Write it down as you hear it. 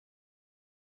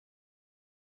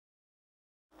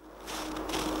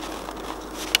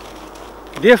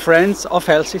Dear friends of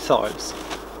Healthy Soils,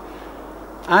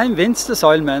 I'm Vince the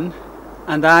Soilman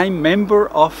and I'm member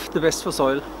of the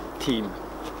Best4Soil team.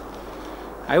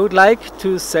 I would like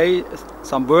to say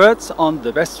some words on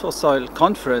the Best4Soil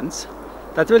conference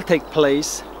that will take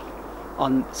place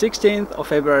on 16th of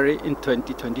February in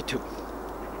 2022.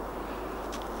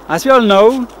 As we all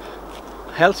know,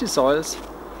 healthy soils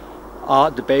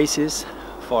are the basis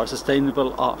for a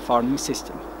sustainable farming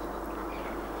system.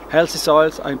 Healthy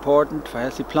soils are important for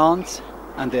healthy plants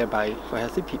and thereby for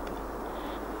healthy people.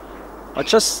 But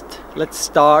just let's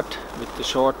start with the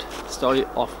short story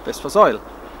of Best4Soil.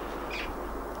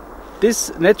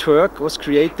 This network was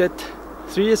created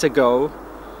 3 years ago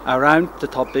around the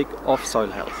topic of soil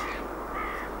health.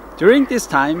 During this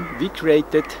time we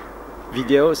created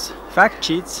videos, fact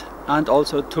sheets and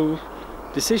also 2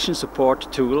 decision support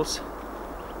tools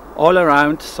all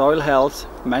around soil health,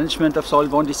 management of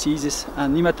soil-borne diseases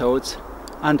and nematodes,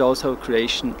 and also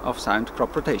creation of sound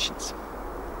crop rotations.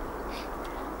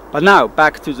 But now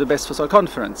back to the Best4Soil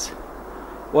conference.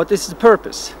 What is the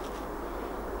purpose?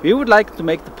 We would like to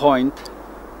make the point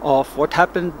of what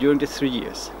happened during the 3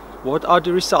 years. What are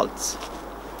the results?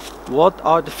 What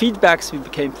are the feedbacks we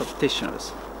became from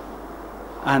practitioners?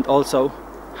 And also,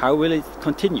 how will it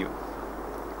continue?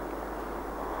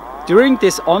 During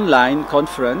this online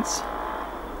conference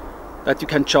that you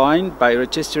can join by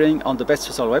registering on the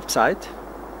Best4Soil website,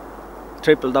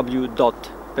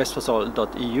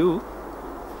 www.best4soil.eu,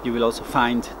 you will also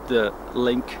find the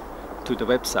link to the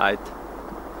website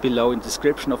below in the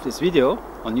description of this video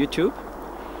on YouTube.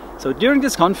 So during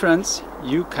this conference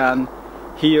you can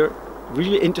hear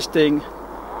really interesting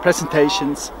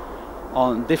presentations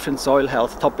on different soil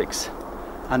health topics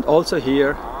and also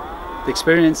hear the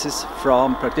experiences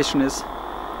from practitioners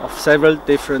of several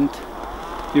different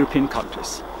European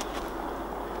countries.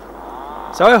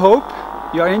 So I hope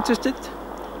you are interested.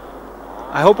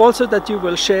 I hope also that you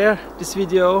will share this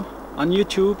video on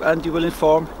YouTube and you will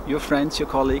inform your friends, your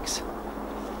colleagues.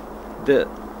 The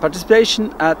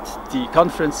participation at the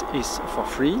conference is for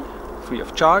free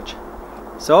of charge.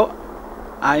 So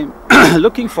I'm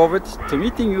looking forward to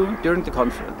meeting you during the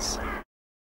conference.